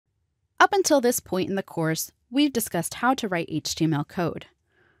Up until this point in the course, we've discussed how to write HTML code.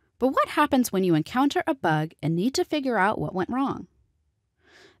 But what happens when you encounter a bug and need to figure out what went wrong?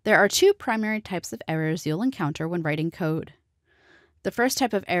 There are two primary types of errors you'll encounter when writing code. The first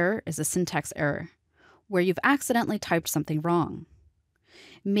type of error is a syntax error, where you've accidentally typed something wrong.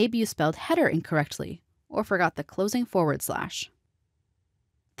 Maybe you spelled header incorrectly or forgot the closing forward slash.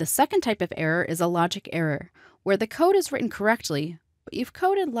 The second type of error is a logic error, where the code is written correctly, but you've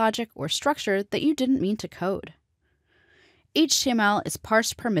coded logic or structure that you didn't mean to code. HTML is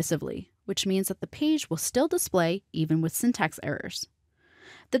parsed permissively, which means that the page will still display even with syntax errors.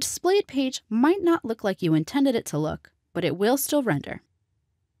 The displayed page might not look like you intended it to look, but it will still render.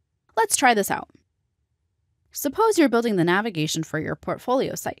 Let's try this out. Suppose you're building the navigation for your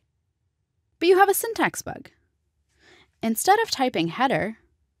portfolio site, but you have a syntax bug. Instead of typing header,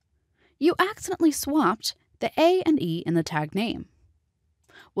 you accidentally swapped the A and E in the tag name.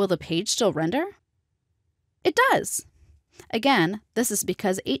 Will the page still render? It does. Again, this is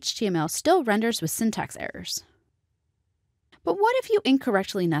because HTML still renders with syntax errors. But what if you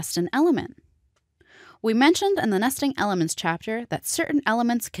incorrectly nest an element? We mentioned in the Nesting Elements chapter that certain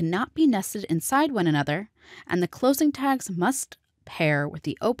elements cannot be nested inside one another, and the closing tags must pair with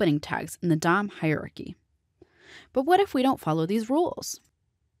the opening tags in the DOM hierarchy. But what if we don't follow these rules?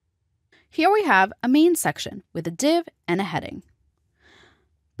 Here we have a main section with a div and a heading.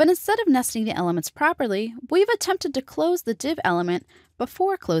 But instead of nesting the elements properly, we've attempted to close the div element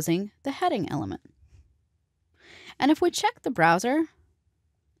before closing the heading element. And if we check the browser,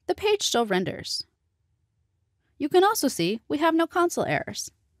 the page still renders. You can also see we have no console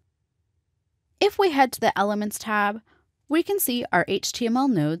errors. If we head to the Elements tab, we can see our HTML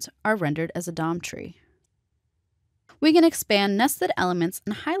nodes are rendered as a DOM tree. We can expand nested elements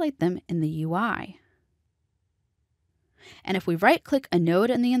and highlight them in the UI. And if we right-click a node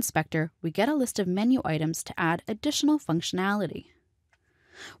in the inspector, we get a list of menu items to add additional functionality.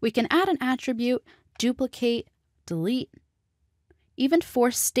 We can add an attribute, duplicate, delete, even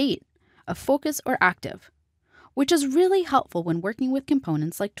force state of focus or active, which is really helpful when working with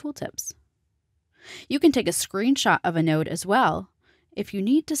components like tooltips. You can take a screenshot of a node as well if you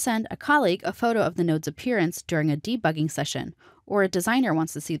need to send a colleague a photo of the node's appearance during a debugging session, or a designer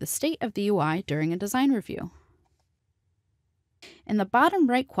wants to see the state of the UI during a design review. In the bottom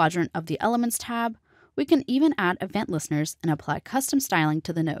right quadrant of the Elements tab, we can even add event listeners and apply custom styling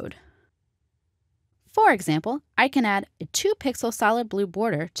to the node. For example, I can add a 2-pixel solid blue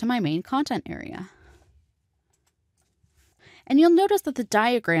border to my main content area. And you'll notice that the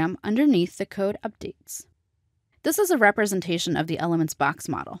diagram underneath the code updates. This is a representation of the Elements box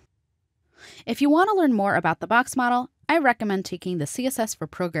model. If you want to learn more about the box model, I recommend taking the CSS for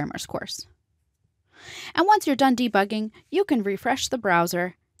Programmers course. And once you're done debugging, you can refresh the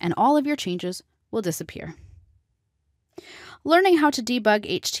browser and all of your changes will disappear. Learning how to debug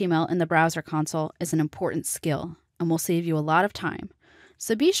HTML in the browser console is an important skill and will save you a lot of time,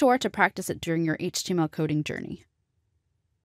 so be sure to practice it during your HTML coding journey.